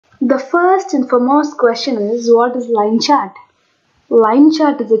The first and foremost question is, what is line chart? Line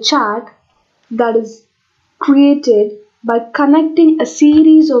chart is a chart that is created by connecting a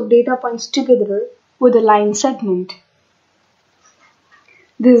series of data points together with a line segment.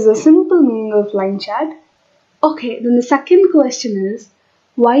 This is a simple meaning of line chart. Okay, then the second question is,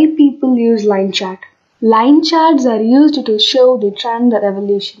 why people use line chart? Line charts are used to show the trend or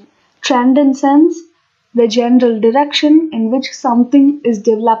evolution. Trend in sense, the general direction in which something is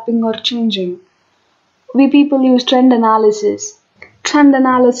developing or changing. We people use trend analysis. Trend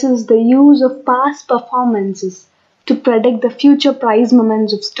analysis is the use of past performances to predict the future price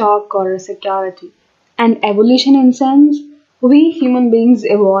movements of stock or a security. And evolution in sense, we human beings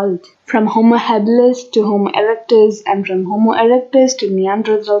evolved from Homo habilis to Homo erectus, and from Homo erectus to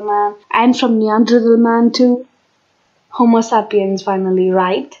Neanderthal man, and from Neanderthal man to Homo sapiens finally,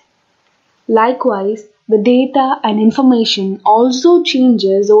 right? Likewise, the data and information also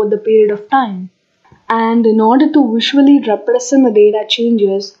changes over the period of time. And in order to visually represent the data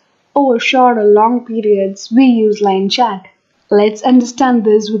changes over short or long periods, we use line chart. Let's understand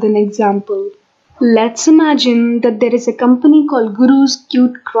this with an example. Let's imagine that there is a company called Guru's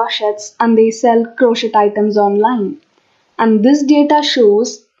Cute Crochets and they sell crochet items online. And this data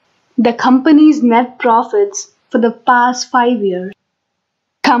shows the company's net profits for the past 5 years.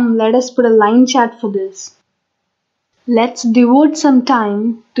 Come, let us put a line chart for this. Let's devote some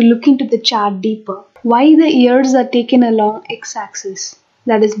time to look into the chart deeper. Why the years are taken along x-axis?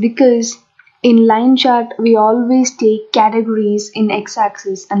 That is because in line chart we always take categories in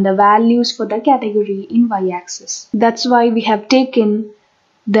x-axis and the values for the category in y-axis. That's why we have taken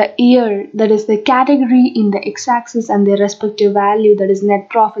the year, that is the category, in the x-axis and their respective value, that is net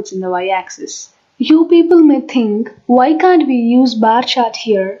profits, in the y-axis. You people may think, why can't we use bar chart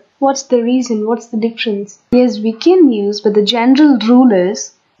here? What's the reason? What's the difference? Yes, we can use, but the general rule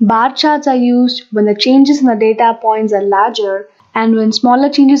is bar charts are used when the changes in the data points are larger, and when smaller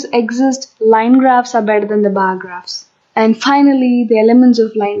changes exist, line graphs are better than the bar graphs. And finally, the elements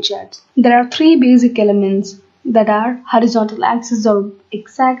of line charts. There are 3 basic elements that are horizontal axis or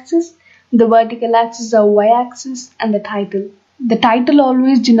x-axis, the vertical axis or y-axis, and the title. The title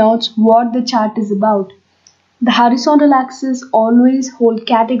always denotes what the chart is about. The horizontal axis always hold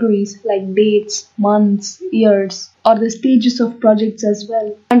categories like dates, months, years, or the stages of projects as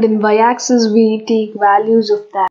well. And in y-axis we take values of that.